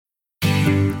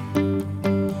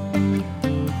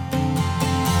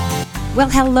Well,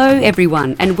 hello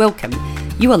everyone and welcome.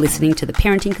 You are listening to the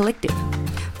Parenting Collective,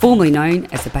 formerly known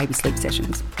as the Baby Sleep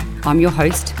Sessions. I'm your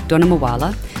host, Donna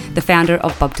Mawala, the founder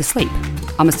of Bug to Sleep.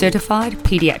 I'm a certified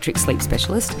paediatric sleep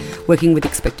specialist working with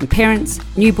expectant parents,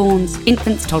 newborns,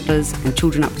 infants, toddlers and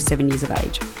children up to 7 years of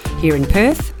age, here in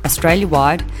Perth,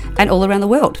 Australia-wide and all around the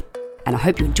world. And I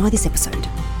hope you enjoy this episode.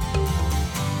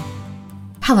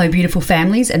 Hello, beautiful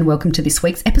families, and welcome to this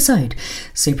week's episode.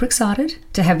 Super excited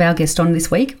to have our guest on this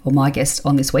week, or my guest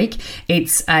on this week.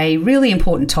 It's a really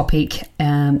important topic.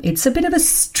 It's a bit of a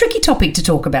tricky topic to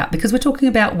talk about because we're talking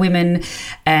about women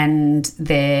and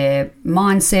their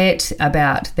mindset,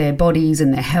 about their bodies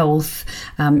and their health.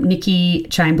 Nikki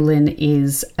Chamberlain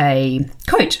is a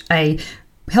coach, a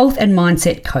health and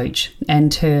mindset coach,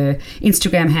 and her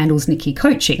Instagram handle's Nikki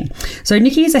Coaching. So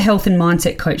Nikki is a health and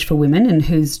mindset coach for women and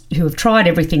who have tried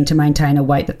everything to maintain a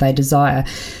weight that they desire.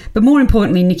 But more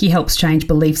importantly, Nikki helps change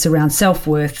beliefs around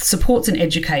self-worth, supports and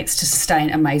educates to sustain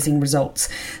amazing results.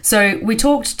 So we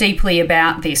talked deeply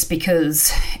about this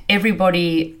because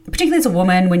everybody, particularly as a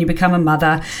woman, when you become a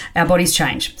mother, our bodies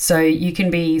change. So you can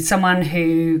be someone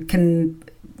who can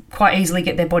quite easily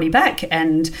get their body back,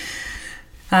 and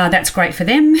that's great for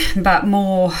them, but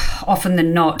more often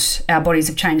than not, our bodies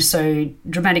have changed so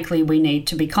dramatically. We need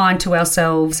to be kind to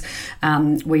ourselves.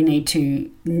 We need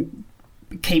to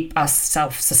keep us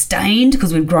self-sustained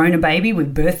because we've grown a baby, we've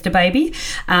birthed a baby,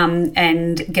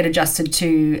 and get adjusted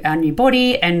to our new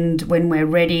body. And when we're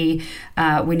ready,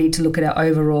 we need to look at our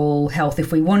overall health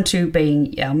if we want to,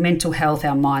 being our mental health,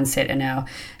 our mindset,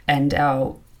 and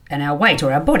our weight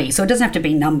or our body. So it doesn't have to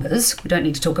be numbers. We don't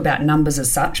need to talk about numbers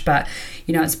as such, but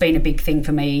you know, it's been a big thing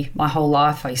for me my whole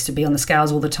life. I used to be on the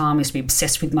scales all the time. I used to be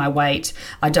obsessed with my weight.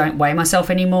 I don't weigh myself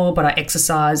anymore, but I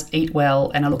exercise, eat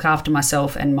well, and I look after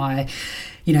myself, and my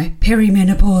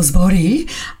perimenopause body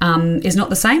is not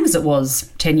the same as it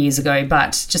was 10 years ago,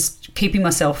 but just keeping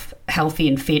myself healthy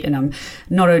and fit. And I'm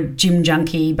not a gym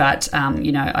junkie, but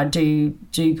I do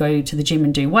go to the gym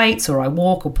and do weights, or I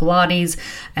walk, or Pilates,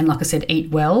 and like I said, eat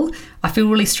well. I feel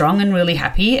really strong and really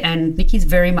happy, and Nikki's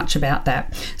very much about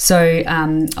that. So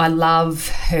I love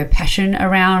her passion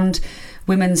around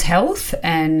women's health,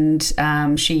 and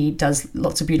she does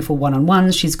lots of beautiful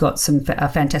one-on-ones. She's got a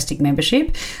fantastic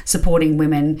membership supporting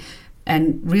women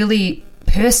and really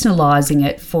personalising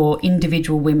it for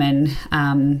individual women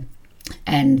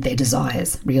and their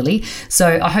desires, really.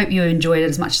 So I hope you enjoyed it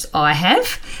as much as I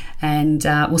have, and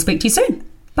we'll speak to you soon.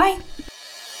 Bye.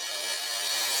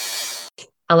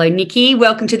 Hello, Nikki.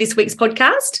 Welcome to this week's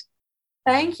podcast.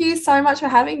 Thank you so much for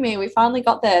having me. We finally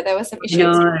got there. There were some issues.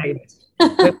 No.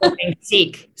 We're all being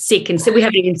sick, and so we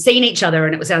haven't even seen each other,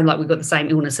 and it sounded like we got the same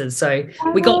illnesses. So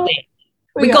we got there.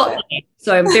 We got there.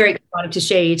 So I'm very excited to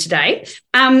share you today.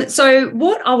 So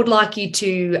what I would like you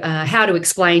to, how to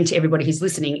explain to everybody who's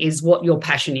listening is what your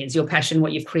passion is. Your passion,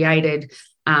 what you've created.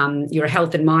 You're a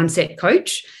health and mindset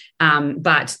coach,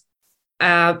 but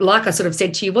like I sort of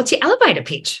said to you, what's your elevator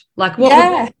pitch? Like,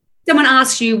 if someone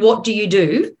asks you, what do you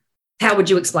do? How would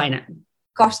you explain it?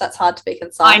 Gosh, that's hard to be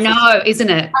concise. I know, isn't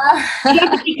it? You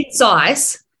have to be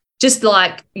concise, just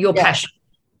like your passion.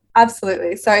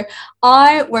 Absolutely. So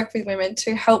I work with women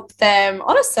to help them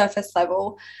on a surface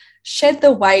level shed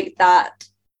the weight that,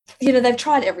 they've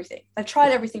tried everything. They've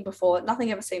tried everything before.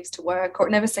 Nothing ever seems to work, or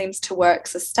it never seems to work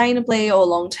sustainably or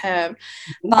long term.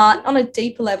 But on a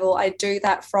deeper level, I do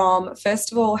that from,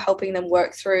 first of all, helping them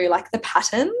work through like the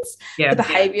patterns, the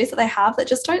behaviors that they have that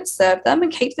just don't serve them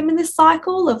and keep them in this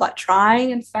cycle of like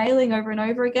trying and failing over and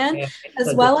over again,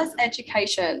 as well as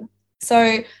education.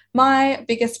 So my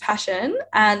biggest passion,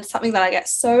 and something that I get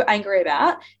so angry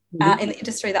about in the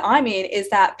industry that I'm in, is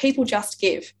that people just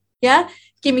give. Yeah.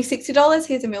 Give me $60,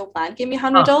 here's a meal plan. Give me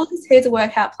 $100, here's a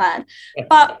workout plan. Yeah.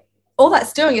 But all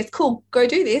that's doing is, cool, go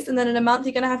do this, and then in a month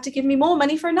you're going to have to give me more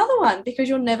money for another one because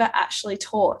you're never actually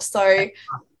taught. So, I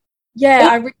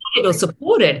really or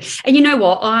supported. And you know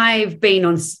what? I've been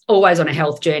always on a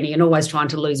health journey and always trying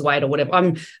to lose weight or whatever.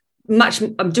 I'm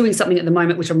doing something at the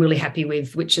moment which I'm really happy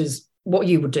with, which is what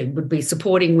you would do, would be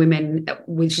supporting women,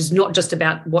 which is not just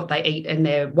about what they eat and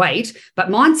their weight, but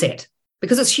mindset.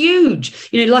 Because it's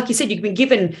huge. Like you said, you've been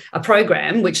given a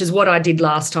program, which is what I did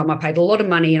last time. I paid a lot of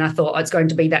money and I thought it's going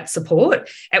to be that support.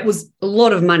 It was a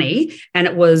lot of money, and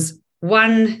it was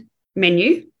one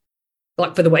menu,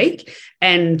 like for the week,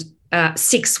 and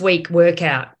 6-week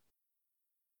workout.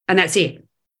 And that's it.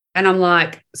 And I'm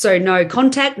like, so no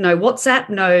contact, no WhatsApp,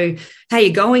 no how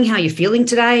you going, how you feeling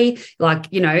today,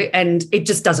 and it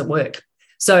just doesn't work.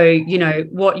 So,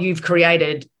 what you've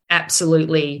created,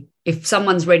 absolutely, if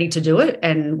someone's ready to do it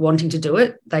and wanting to do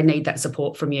it, they need that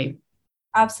support from you.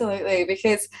 Absolutely,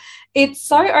 because it's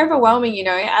so overwhelming,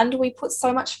 and we put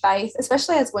so much faith,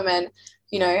 especially as women.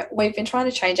 We've been trying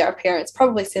to change our appearance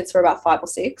probably since we're about 5 or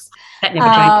 6. That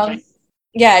never changes.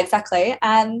 Yeah, exactly.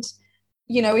 And,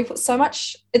 we put so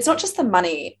much, it's not just the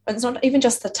money, it's not even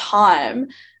just the time,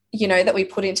 that we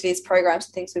put into these programs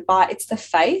and things we buy. It's the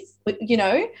faith.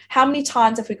 How many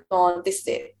times have we gone, this is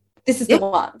it? This is the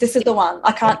one. This is the one.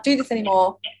 I can't do this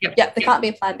anymore. There can't be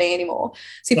a plan B anymore.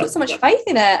 So you put so much faith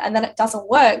in it, and then it doesn't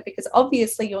work because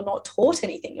obviously you're not taught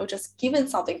anything. You're just given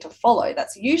something to follow.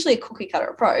 That's usually a cookie cutter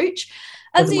approach.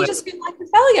 And so you just feel like a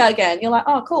failure again. You're like,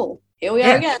 oh, cool. Here we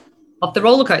are again. Off the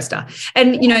roller coaster.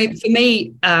 And, for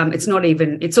me,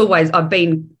 I've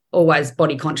been always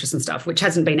body conscious and stuff, which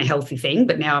hasn't been a healthy thing,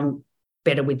 but now I'm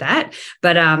better with that.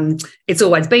 But it's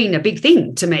always been a big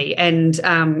thing to me.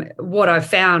 And what I've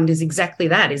found is exactly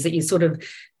that, is that you sort of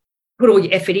put all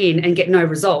your effort in and get no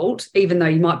result, even though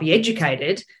you might be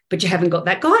educated, but you haven't got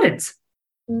that guidance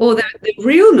or the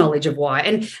real knowledge of why.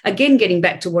 And again, getting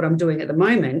back to what I'm doing at the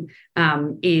moment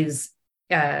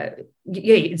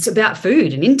it's about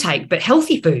food and intake, but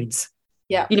healthy foods.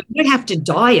 Yeah. You don't have to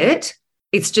diet.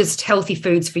 It's just healthy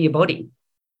foods for your body.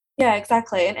 Yeah,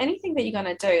 exactly. And anything that you're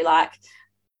going to do, like,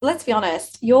 let's be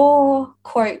honest, your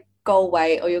quote goal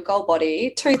weight or your goal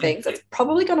body, two things, it's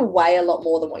probably going to weigh a lot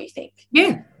more than what you think.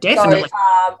 Yeah, definitely.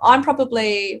 So I'm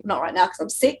probably, not right now because I'm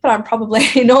sick, but I'm probably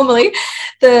normally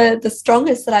the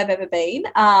strongest that I've ever been.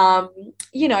 I'm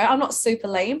not super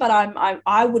lean, but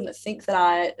I wouldn't think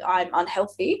that I'm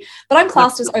unhealthy, but I'm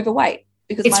classed as overweight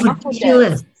because it's my muscles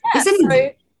ridiculous, isn't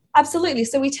it? Absolutely.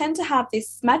 So we tend to have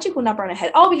this magical number in our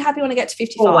head. I'll be happy when I get to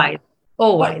 55.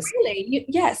 Always. But really,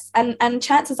 yes. And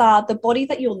chances are the body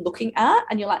that you're looking at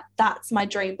and you're like, that's my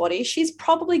dream body, she's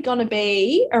probably going to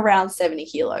be around 70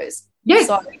 kilos. Yeah.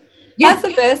 So that's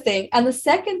the first thing. And the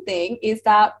second thing is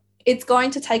that it's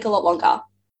going to take a lot longer.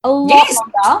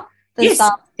 Longer than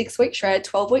some 6-week shred,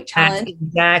 12-week challenge. That's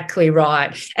exactly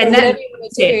right. And that's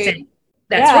right.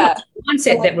 The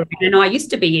mindset that we're in, and I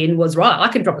used to be in, was right. I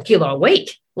can drop a kilo a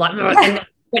week. But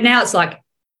now it's like,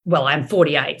 well, I'm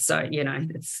 48, so,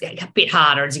 it's a bit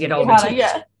harder as you get older.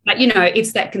 But,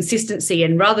 it's that consistency.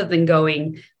 And rather than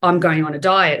I'm going on a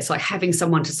diet, it's like having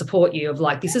someone to support you of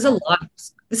like, this is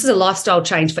a lifestyle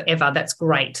change forever. That's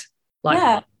great.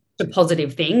 Like a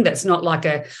positive thing. That's not like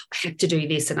I have to do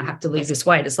this and I have to lose this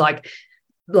weight. It's like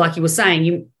you were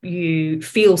saying, you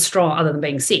feel strong other than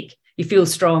being sick. You feel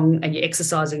strong and you're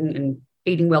exercising and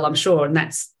eating well, I'm sure. And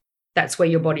that's where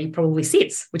your body probably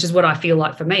sits, which is what I feel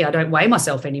like for me. I don't weigh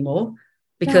myself anymore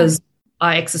because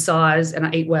I exercise and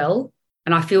I eat well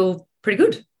and I feel pretty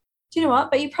good. Do you know what?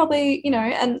 But you probably,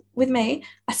 and with me,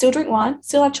 I still drink wine,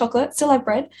 still have chocolate, still have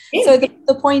bread. Yeah. So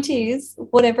the point is,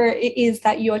 whatever it is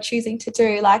that you're choosing to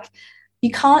do, like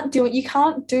you can't do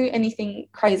anything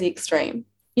crazy extreme.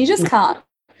 You just can't.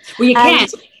 Well, you can,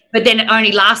 but then it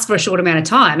only lasts for a short amount of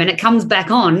time and it comes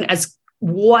back on as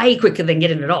way quicker than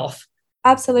getting it off.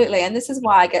 Absolutely. And this is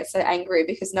why I get so angry,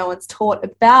 because no one's taught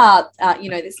about,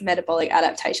 this metabolic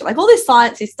adaptation, like all this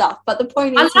sciencey stuff. But the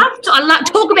point is, I love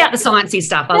talk about the sciencey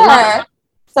stuff. I love it.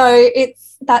 So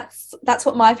that's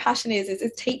what my passion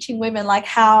is teaching women like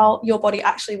how your body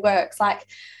actually works. Like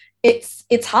it's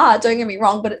hard, don't get me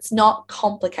wrong, but it's not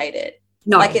complicated.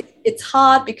 No. Like it's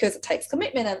hard because it takes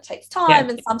commitment and it takes time,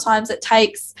 and sometimes it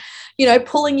takes,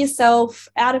 pulling yourself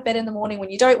out of bed in the morning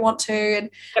when you don't want to,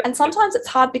 and sometimes it's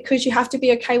hard because you have to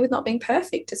be okay with not being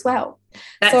perfect as well.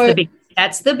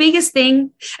 That's the biggest thing,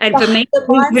 and for me, the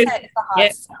mindset is the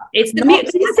hardest. It's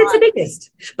the biggest.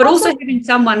 But also having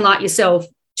someone like yourself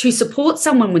to support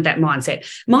someone with that mindset.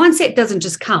 Mindset doesn't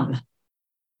just come.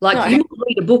 You might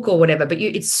read a book or whatever, but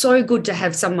it's so good to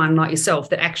have someone like yourself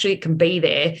that actually can be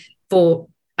there for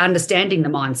understanding the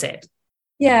mindset.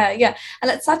 Yeah. And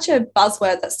it's such a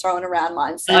buzzword that's thrown around,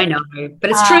 mindset. I know, but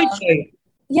it's true too.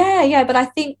 Yeah, but I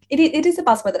think it is a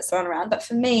buzzword that's thrown around. But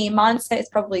for me, mindset is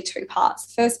probably two parts.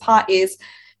 The first part is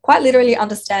quite literally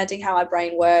understanding how our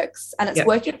brain works, and it's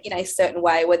working in a certain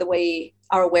way, whether we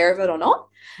are aware of it or not.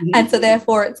 Mm-hmm. And so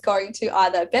therefore it's going to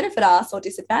either benefit us or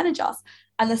disadvantage us.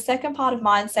 And the second part of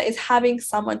mindset is having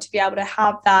someone to be able to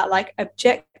have that like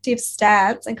objective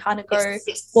stance and kind of go,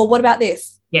 well, what about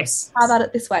this? Yes. How about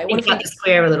it this way? What if you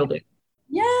square a little bit?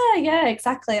 Yeah,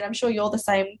 exactly. And I'm sure you're the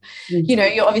same.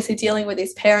 Mm-hmm. You're obviously dealing with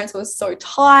these parents who are so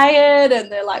tired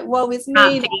and they're like, woe is me.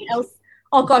 No one else.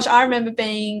 Oh gosh, I remember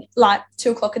being like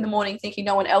 2:00 in the morning thinking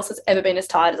no one else has ever been as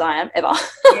tired as I am ever.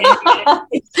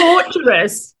 It's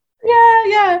torturous.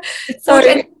 Yeah.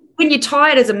 So when you're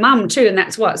tired as a mum too, and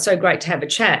that's why it's so great to have a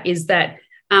chat, is that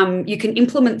you can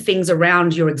implement things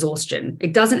around your exhaustion.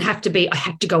 It doesn't have to be, I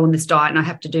have to go on this diet and I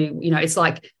have to do, it's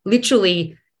like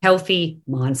literally healthy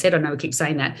mindset. I know we keep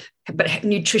saying that, but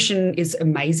nutrition is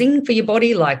amazing for your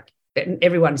body. Like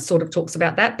everyone sort of talks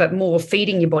about that, but more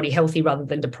feeding your body healthy rather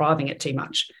than depriving it too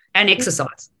much. And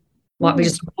exercise. Might be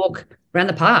just a walk around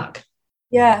the park.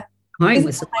 Yeah.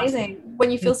 It's amazing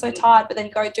when you feel so tired, but then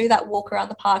you go do that walk around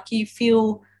the park, you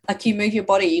feel like you move your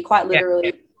body. You quite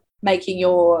literally making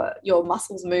your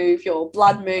muscles move, your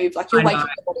blood move, like you're waking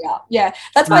your body up. Yeah.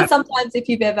 That's why sometimes if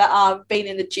you've ever been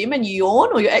in the gym and you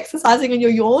yawn, or you're exercising and you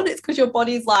yawn, it's because your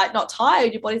body's like not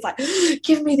tired. Your body's like,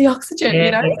 give me the oxygen,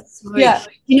 And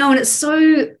it's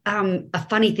so a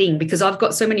funny thing, because I've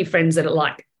got so many friends that are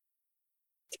like,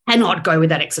 cannot go with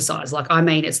that exercise. Like, I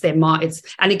mean, it's their mind.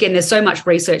 And again, there's so much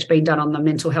research being done on the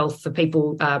mental health for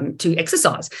people to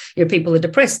exercise. People are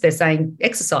depressed. They're saying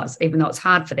exercise, even though it's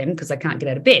hard for them because they can't get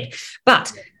out of bed.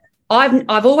 But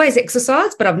I've always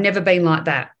exercised, but I've never been like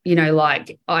that.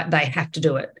 They have to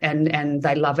do it and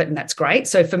they love it, and that's great.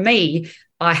 So for me,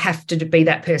 I have to be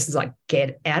that person's like,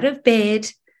 get out of bed,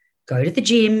 go to the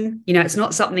gym. It's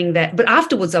not something that, but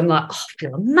afterwards I'm like, I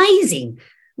feel amazing.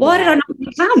 Why did I not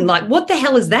become? Like, what the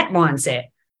hell is that mindset?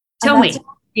 Tell me.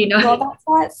 Well, that's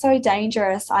why it's so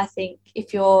dangerous, I think.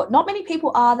 If you're, not many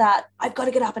people are that, I've got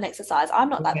to get up and exercise. I'm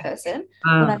not that person.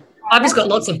 I've just got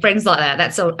lots of friends like that.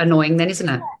 That's so annoying then, isn't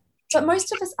it? But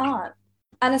most of us aren't.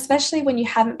 And especially when you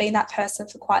haven't been that person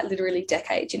for quite literally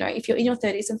decades. If you're in your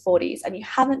 30s and 40s and you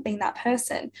haven't been that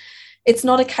person, it's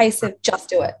not a case of just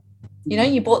do it.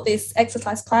 You bought this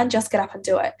exercise plan, just get up and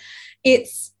do it.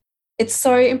 It's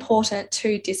so important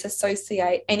to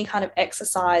disassociate any kind of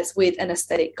exercise with an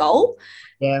aesthetic goal.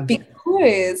 Yeah.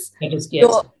 Because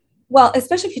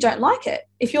especially if you don't like it.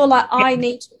 If you're like, I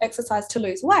need to exercise to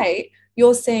lose weight,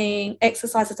 you're seeing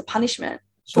exercise as a punishment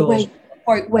for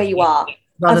where you are.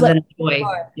 Rather than a joy.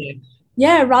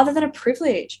 Yeah, rather than a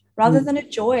privilege, rather than a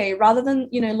joy, rather than,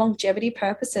 longevity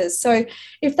purposes. So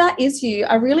if that is you,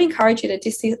 I really encourage you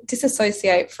to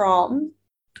disassociate from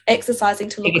exercising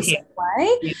to look a certain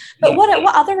way. But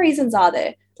what other reasons are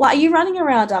there? Like, are you running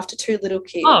around after two little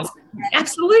kids? Oh,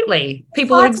 absolutely.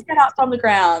 People are to get up from the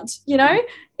ground.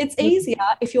 It's easier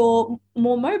if you're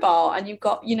more mobile and you've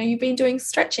got, you've been doing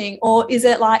stretching. Or is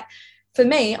it like, for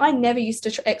me, I never used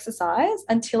to exercise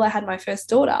until I had my first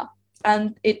daughter.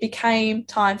 And it became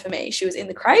time for me. She was in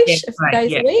the creche a few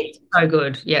days a week. So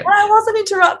good, yeah. And I wasn't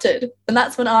interrupted. And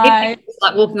that's when it's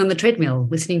like walking on the treadmill,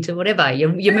 listening to whatever.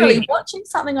 You're really watching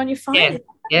something on your phone.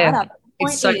 Yeah.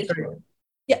 It's so true.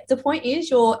 Yeah, the point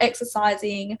is you're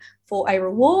exercising for a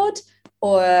reward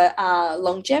or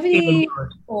longevity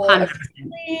or 100%. A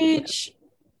privilege,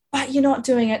 but you're not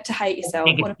doing it to hate yourself.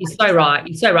 You're so right.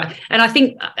 You're so right. And I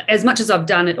think as much as I've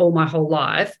done it all my whole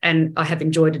life, and I have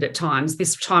enjoyed it at times,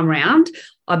 this time round,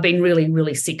 I've been really,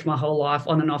 really sick my whole life,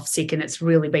 on and off sick, and it's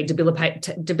really been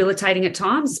debilitating at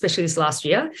times, especially this last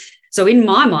year. So in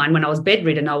my mind, when I was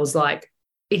bedridden, I was like,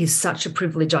 it is such a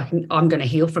privilege. I'm going to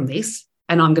heal from this,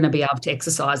 and I'm going to be able to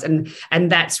exercise. And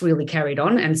that's really carried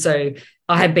on. And so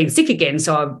I have been sick again,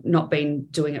 so I've not been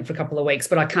doing it for a couple of weeks,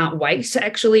 but I can't wait to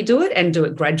actually do it and do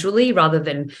it gradually rather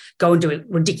than go and do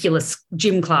ridiculous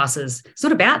gym classes. It's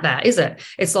not about that, is it?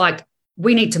 It's like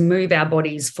we need to move our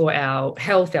bodies for our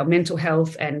health, our mental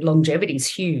health, and longevity is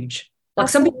huge. Like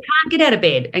some people can't get out of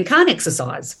bed and can't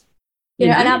exercise.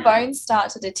 And our bones start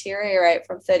to deteriorate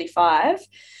from 35.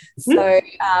 So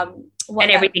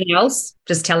and everything else,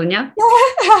 just telling you.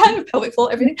 Pelvic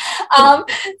floor, everything.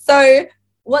 So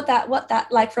what that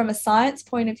like from a science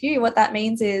point of view, what that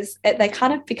means is they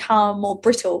kind of become more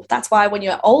brittle. That's why when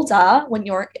you're older, when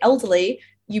you're elderly,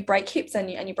 you break hips and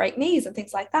you break knees and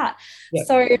things like that. Yep.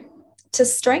 So to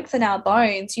strengthen our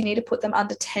bones, you need to put them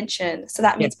under tension. So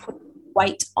that means putting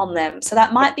weight on them. So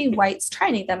that might be weights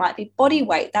training, that might be body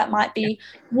weight, that might be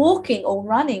walking or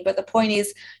running. But the point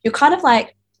is you're kind of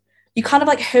like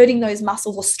hurting those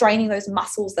muscles or straining those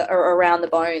muscles that are around the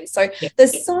bones. So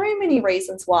there's so many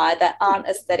reasons why that aren't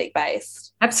aesthetic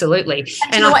based. Absolutely.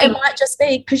 And you know what? It might just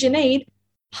be because you need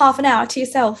half an hour to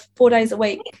yourself 4 days a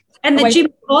week. And the gym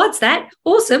provides that.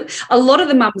 Awesome. A lot of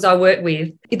the mums I work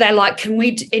with, they're like, can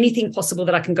we do anything possible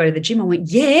that I can go to the gym? I went,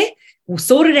 yeah, we'll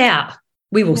sort it out.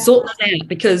 We will sort that out,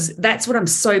 because that's what I'm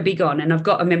so big on. And I've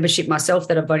got a membership myself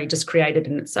that I've only just created,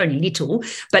 and it's only little,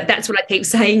 but that's what I keep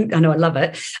saying. I know I love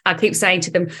it. I keep saying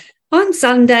to them, on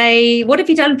Sunday, what have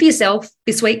you done for yourself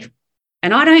this week?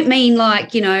 And I don't mean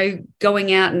like,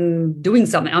 going out and doing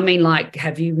something. I mean, like,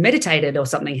 have you meditated or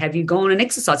something? Have you gone and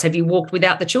exercised? Have you walked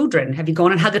without the children? Have you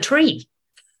gone and hug a tree?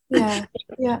 Yeah.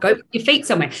 Go put your feet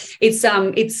somewhere. It's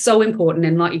so important.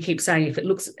 And like you keep saying, if it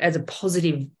looks as a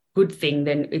positive good thing,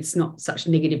 then it's not such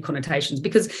negative connotations,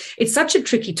 because it's such a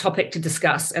tricky topic to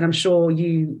discuss. And I'm sure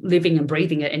you living and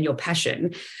breathing it and your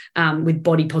passion with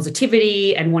body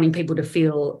positivity and wanting people to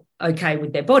feel okay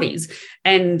with their bodies.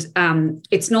 And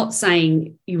it's not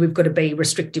saying we've got to be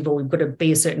restrictive or we've got to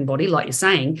be a certain body, like you're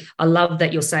saying. I love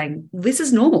that you're saying this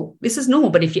is normal. This is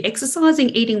normal. But if you're exercising,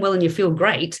 eating well, and you feel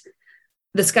great,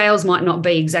 the scales might not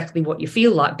be exactly what you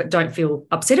feel like, but don't feel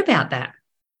upset about that.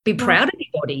 Be proud of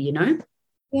your body, you know?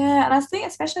 Yeah, and I think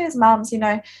especially as mums, you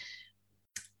know,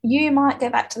 you might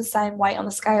get back to the same weight on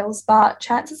the scales, but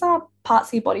chances are parts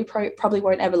of your body probably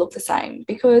won't ever look the same,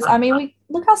 because, I mean,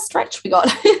 look how stretched we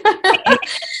got.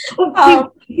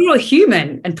 You're a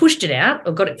human and pushed it out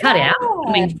or got it cut out.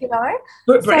 I mean, you know,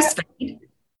 breastfeed.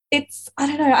 I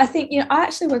don't know, I think, you know, I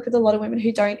actually work with a lot of women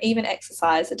who don't even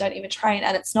exercise and don't even train,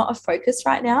 and it's not a focus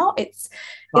right now. It's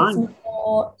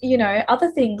more, you know,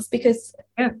 other things, because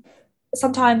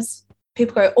sometimes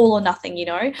people go all or nothing, you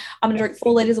know. I'm going to drink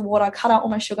 4 liters of water, cut out all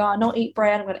my sugar, not eat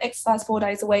bread, I'm going to exercise 4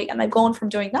 days a week. And they've gone from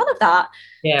doing none of that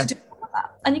to doing all of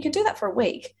that. And you can do that for a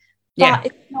week. But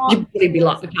it's not, you'd really be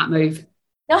like, you can't move.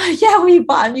 No, yeah, well, you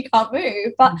can't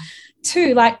move. But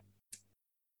two, like,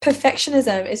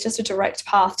 perfectionism is just a direct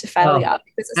path to failure,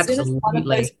 because as soon as one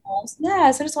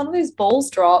of those balls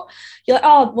drop, you're like,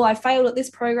 oh, well, I failed at this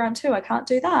program too, I can't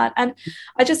do that. And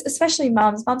I just, especially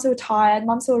mums who are tired,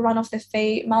 mums who are run off their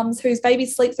feet, mums whose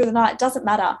babies sleep through the night, it doesn't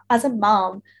matter. As a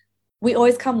mum, we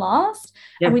always come last,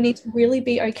 and we need to really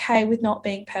be okay with not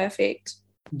being perfect.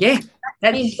 I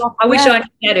wish I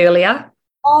knew that earlier.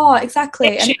 Oh,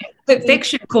 exactly.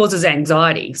 Perfection causes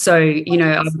anxiety. So, you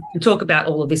know, I talk about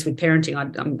all of this with parenting.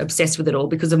 I'm obsessed with it all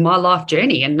because of my life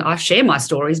journey, and I share my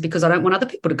stories because I don't want other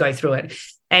people to go through it.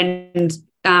 And,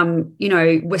 you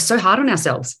know, we're so hard on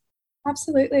ourselves.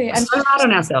 Absolutely. And so hard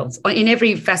on ourselves in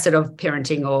every facet of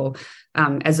parenting or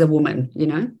as a woman, you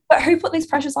know. But who put these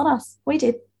pressures on us? We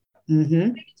did.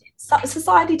 Mm-hmm.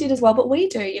 Society did as well, but we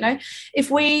do, you know. If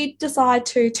we decide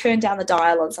to turn down the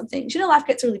dial on some things, you know, life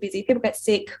gets really busy, people get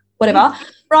sick, whatever.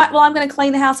 Right, well, I'm going to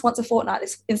clean the house once a fortnight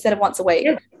instead of once a week.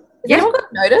 Is anyone going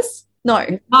to notice? No.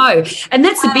 And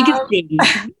that's the biggest thing.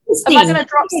 Am I going to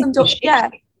drop some doors? Yeah.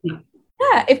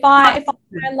 If I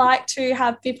like to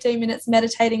have 15 minutes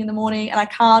meditating in the morning and I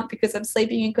can't because I'm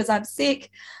sleeping in because I'm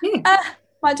sick,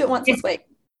 might do it once this week.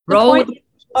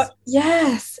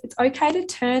 Yes, it's okay to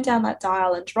turn down that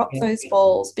dial and drop those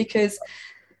balls, because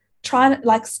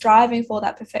striving for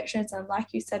that perfectionism, like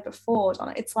you said before,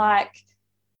 Donna, it's like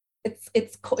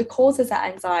it causes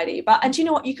that anxiety. And you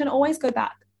know what, you can always go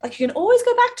back. Like, you can always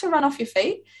go back to run off your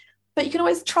feet, but you can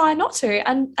always try not to.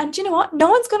 And you know what, no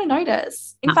one's going to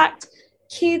notice. In fact,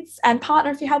 kids and partner,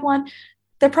 if you have one,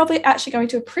 they're probably actually going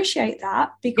to appreciate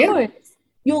that, because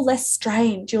you're less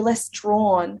strained, you're less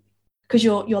drawn, because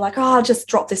you're like, oh, I'll just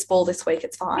drop this ball this week,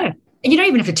 it's fine. And you don't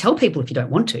even have to tell people if you don't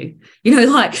want to. You know,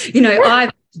 like, you know, I've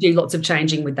had to do lots of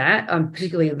changing with that,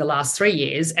 particularly in the last 3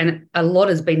 years, and a lot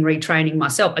has been retraining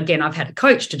myself. Again, I've had a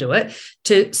coach to do it,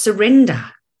 to surrender,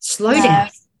 slow down.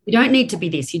 You don't need to be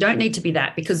this, you don't need to be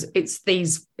that, because it's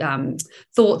these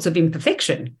thoughts of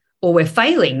imperfection, or we're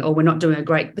failing, or we're not doing a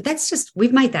great, but that's just,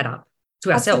 we've made that up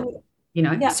to ourselves. Absolutely. You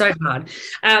know, so hard.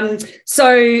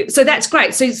 So that's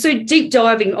great. So deep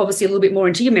diving, obviously, a little bit more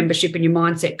into your membership and your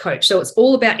mindset coach. So it's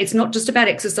all about, it's not just about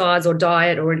exercise or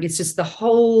diet, or it's just the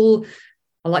whole,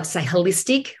 I like to say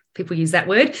holistic, people use that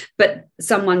word, but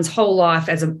someone's whole life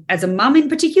as a mum in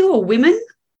particular, or women.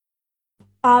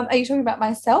 Are you talking about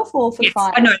myself or for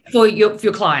clients? I know, for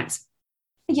your clients.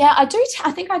 Yeah, I do.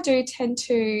 I think I do tend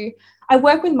to. I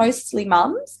work with mostly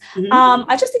mums.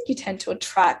 I just think you tend to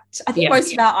attract. I think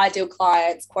most of our ideal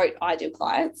clients, quote ideal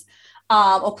clients,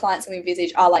 or clients that we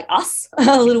envisage, are like us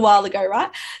a little while ago, right?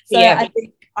 So I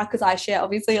think, because I share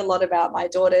obviously a lot about my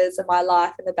daughters and my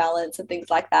life and the balance and things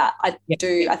like that. I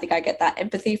think I get that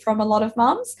empathy from a lot of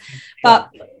mums,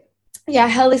 but. Yeah,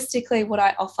 holistically, what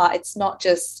I offer, it's not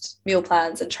just meal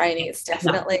plans and training. It's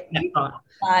definitely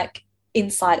like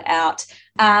inside out.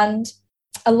 And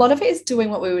a lot of it is doing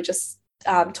what we were just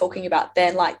talking about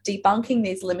then, like debunking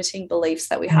these limiting beliefs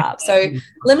that we have. So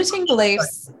limiting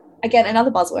beliefs, again,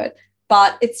 another buzzword,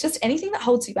 but it's just anything that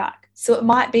holds you back. So it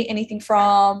might be anything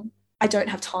from, I don't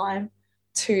have time,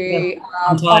 to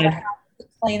I'm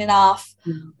clean enough,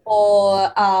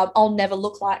 or I'll never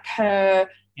look like her.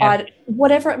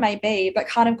 Whatever it may be, but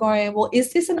kind of going, well,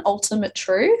 is this an ultimate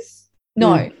truth?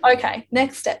 No. Okay,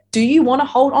 next step. Do you want to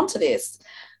hold on to this?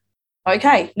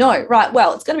 Okay, no. Right,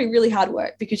 well, it's going to be really hard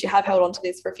work because you have held on to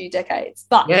this for a few decades,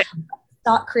 but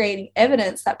start creating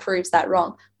evidence that proves that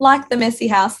wrong, like the messy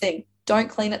house thing. Don't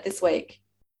clean it this week.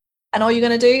 And all you're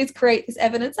going to do is create this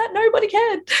evidence that nobody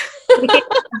can.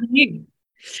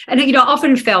 And, you know, I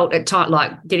often felt at times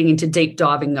like getting into deep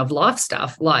diving of life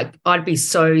stuff, like I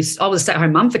was a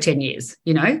stay-at-home mum for 10 years,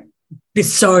 you know,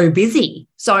 so busy,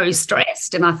 so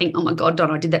stressed. And I think, oh, my God, Don,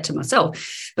 I did that to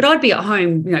myself. But I'd be at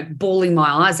home, you know, bawling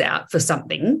my eyes out for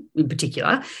something in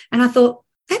particular. And I thought,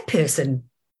 that person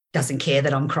doesn't care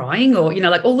that I'm crying, or, you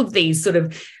know, like all of these sort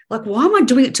of like, why am I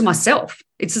doing it to myself?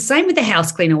 It's the same with the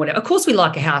house clean or whatever. Of course we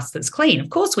like a house that's clean. Of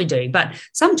course we do. But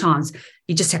sometimes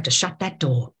you just have to shut that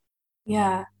door.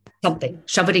 Yeah. Something,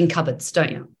 shove it in cupboards,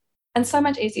 don't you? And so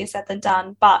much easier said than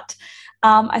done. But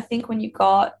I think when you've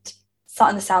got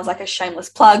something that sounds like a shameless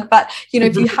plug, but, you know,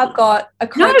 if you have got a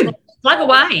coach, plug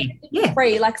away. Yeah.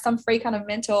 Free, like some free kind of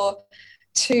mentor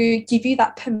to give you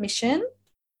that permission,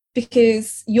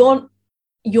 because you're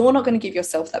not going to give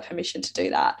yourself that permission to do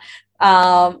that.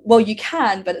 Well, you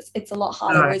can, but it's a lot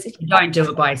harder. No, whereas if you don't do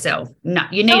it by yourself. No,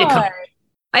 you need a coach.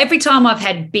 Every time I've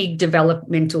had big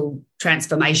developmental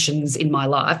transformations in my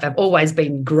life, I've always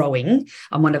been growing.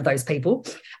 I'm one of those people,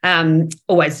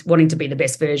 always wanting to be the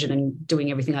best version and doing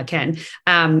everything I can.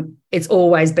 It's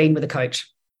always been with a coach,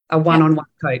 a one-on-one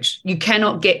coach. You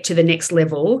cannot get to the next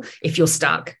level if you're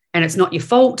stuck, and it's not your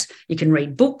fault. You can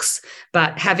read books,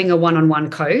 but having a one-on-one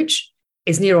coach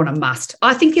is near on a must.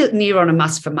 I think it's near on a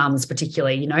must for mums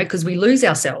particularly, you know, because we lose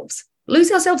ourselves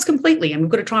completely, and we've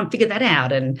got to try and figure that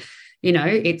out. And you know,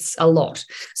 it's a lot.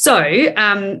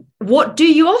 So what do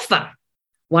you offer?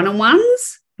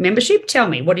 One-on-ones, membership? Tell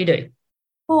me, what do you do?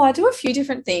 Oh, I do a few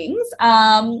different things.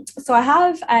 So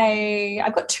I've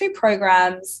got 2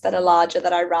 programs that are larger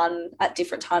that I run at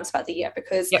different times throughout the year,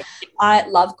 because I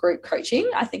love group coaching.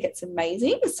 I think it's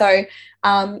amazing. So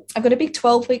I've got a big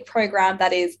 12-week program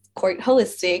that is quote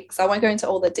holistic. So I won't go into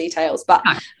all the details, but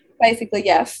basically,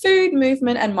 food,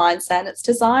 movement, and mindset. It's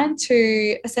designed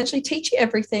to essentially teach you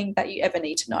everything that you ever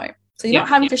need to know. So you're not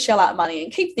having to shell out money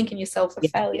and keep thinking yourself a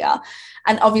failure.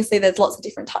 And obviously there's lots of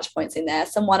different touch points in there,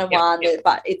 some one-on-one,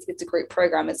 but it's a group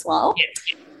program as well.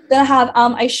 Then I have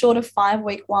a shorter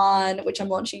 5-week one, which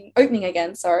I'm opening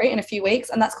again, in a few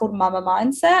weeks. And that's called Mama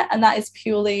Mindset. And that is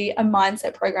purely a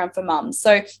mindset program for mums.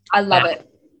 So I love it.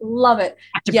 Love it.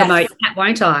 I have to promote that,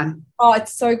 won't I? Oh,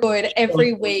 it's so good.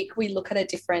 Every week we look at a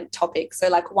different topic. So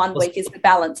like one week is the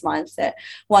balance mindset.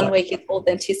 One week is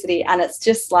authenticity. And it's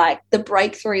just like the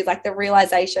breakthroughs, like the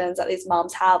realizations that these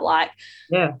mums have, like,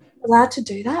 allowed to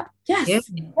do that? Yes.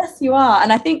 Yes, you are.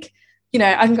 And I think, you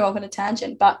know, I can go off on a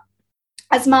tangent, but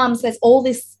as mums, there's all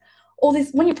this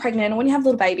when you're pregnant and when you have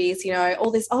little babies, you know, all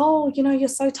this, oh, you know, you're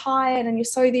so tired and you're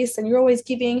so this and you're always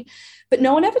giving. But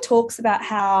no one ever talks about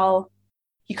how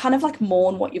you kind of like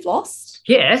mourn what you've lost.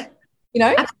 Yeah. You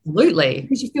know? Absolutely.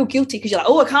 Because you feel guilty because you're like,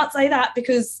 oh, I can't say that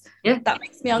because that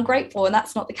makes me ungrateful. And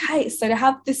that's not the case. So to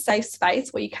have this safe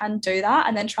space where you can do that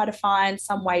and then try to find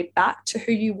some way back to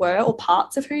who you were or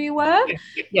parts of who you were,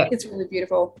 it's really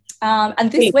beautiful.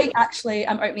 And this week, actually,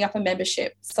 I'm opening up a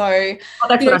membership. So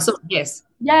that's what I saw. Yes.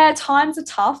 Yeah, times are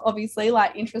tough, obviously,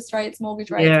 like interest rates,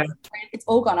 mortgage rates, it's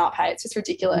all gone up. Hey, it's just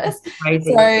ridiculous.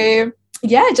 So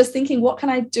just thinking, what can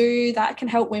I do that can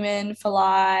help women for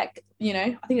like, you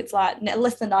know, I think it's like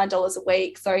less than $9 a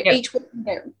week. So each week you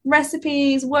get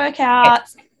recipes,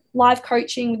 workouts, live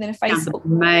coaching within a Facebook group.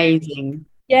 Amazing.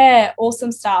 Yeah,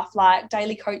 awesome stuff, like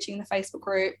daily coaching in the Facebook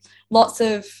group. Lots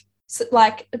of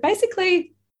like,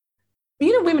 basically,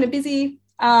 you know, women are busy.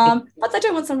 But they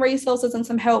do want some resources and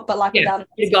some help, but like without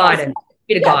bit of guidance.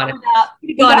 Bit of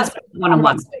guidance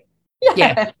one-on-one.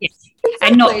 Yes. Exactly.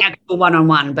 And not actual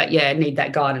one-on-one, but need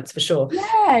that guidance for sure.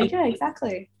 Yeah,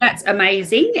 exactly. That's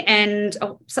amazing. And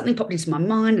something popped into my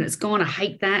mind and it's gone. I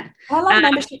hate that. I love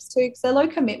memberships too, because they're low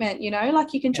commitment, you know,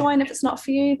 like you can join. If it's not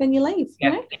for you, then you leave.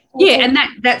 You know? And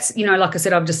that's, you know, like I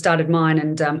said, I've just started mine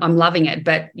and I'm loving it,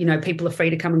 but you know, people are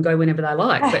free to come and go whenever they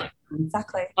like. But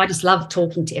exactly. I just love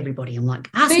talking to everybody. I'm like,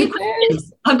 ask me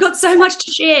questions. I've got so much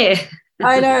to share.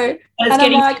 I know. And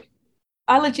I'm like,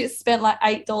 I legit spent like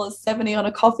 $8.70 on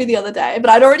a coffee the other day, but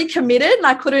I'd already committed and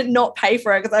I couldn't not pay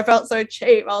for it because I felt so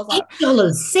cheap. I was like,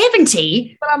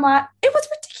 $8.70? But I'm like, it was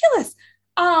ridiculous.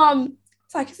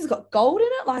 It's like, this has got gold in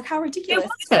it. Like, how ridiculous.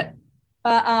 Yeah, what's it?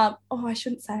 But, I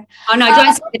shouldn't say. Oh, no,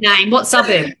 don't say the name. What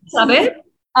suburb?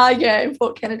 In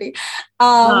Port Kennedy.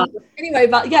 Anyway,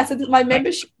 but so my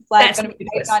membership is like going to be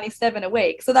 $8.97 a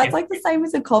week. So that's like the same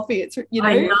as a coffee. It's, you know.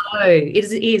 I know. It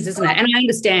is, isn't it? And I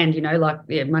understand, you know, like,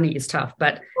 money is tough.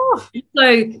 But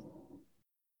so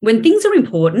when things are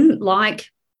important, like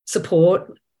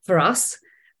support for us,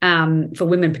 for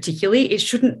women particularly,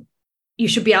 you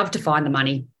should be able to find the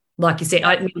money Like you said,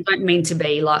 I don't mean to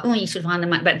be like, oh, you should find them,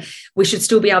 but we should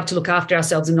still be able to look after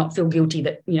ourselves and not feel guilty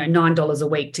that, you know, $9 a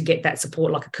week to get that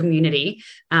support, like a community,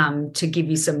 to give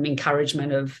you some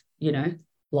encouragement of, you know,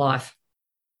 life,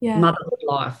 motherhood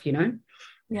life, you know.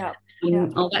 Yeah.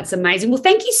 Oh, that's amazing. Well,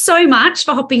 thank you so much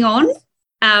for hopping on.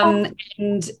 And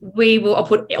I'll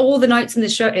put all the notes in the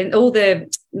show and all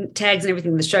the tags and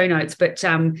everything in the show notes. But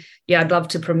I'd love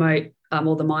to promote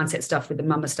all the mindset stuff with the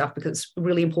mama stuff because it's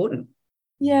really important.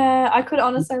 Yeah, I could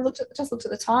honestly looked at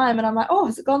the time and I'm like, oh,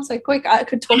 has it gone so quick? I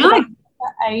could talk about it for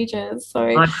ages.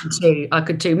 So I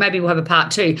could too. Maybe we'll have a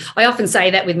part 2. I often say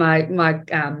that with my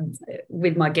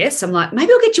guests. I'm like,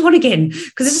 maybe I'll get you on again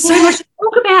because there's just so much to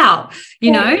talk about,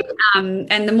 you know.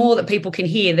 And the more that people can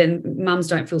hear, then mums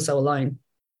don't feel so alone.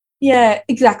 Yeah,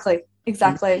 exactly.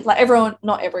 Like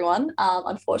not everyone,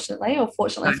 unfortunately, or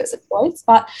fortunately if it's a choice,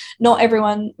 but not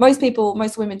everyone. Most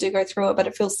women do go through it, but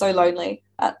it feels so lonely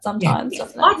at sometimes.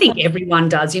 Doesn't it? I think everyone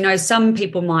does. You know, some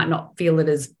people might not feel it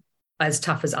as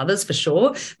tough as others for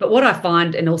sure. But what I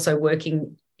find, and also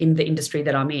working in the industry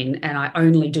that I'm in, and I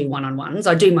only do one-on-ones.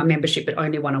 I do my membership, but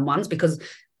only one-on-ones because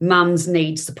mums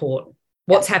need support.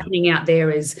 What's happening out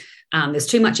there is there's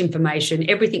too much information.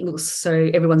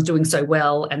 Everyone's doing so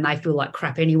well and they feel like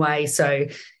crap anyway. So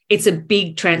it's a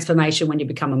big transformation when you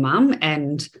become a mum,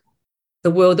 and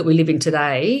the world that we live in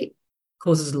today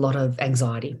causes a lot of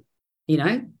anxiety, you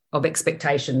know, of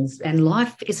expectations, and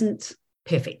life isn't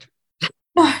perfect.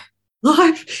 No.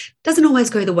 Life doesn't always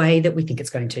go the way that we think it's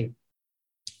going to.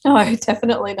 No,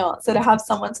 definitely not. So to have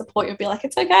someone support you and be like,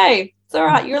 it's okay, it's all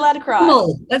right, you're allowed to cry.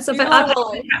 Well, that's a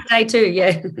day too,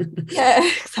 yeah. Yeah,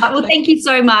 exactly. Well, thank you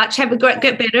so much. Have a great,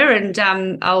 get better, and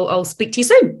I'll speak to you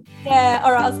soon. Yeah,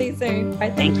 all right, I'll see you soon.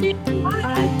 Right, thank you.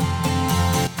 Bye.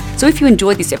 So if you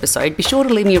enjoyed this episode, be sure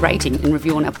to leave me a rating and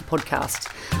review on Apple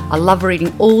Podcast. I love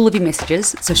reading all of your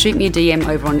messages, so shoot me a DM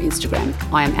over on Instagram.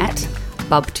 I am at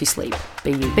Bub2Sleep,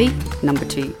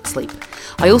 BUB2Sleep.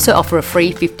 I also offer a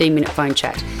free 15-minute phone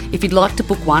chat. If you'd like to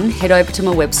book one, head over to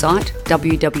my website,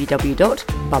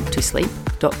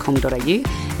 www.bub2sleep.com.au,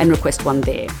 and request one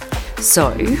there.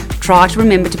 So, try to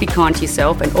remember to be kind to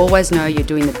yourself and always know you're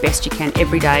doing the best you can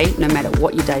every day, no matter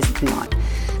what your day's looking like.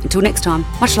 Until next time,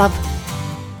 much love.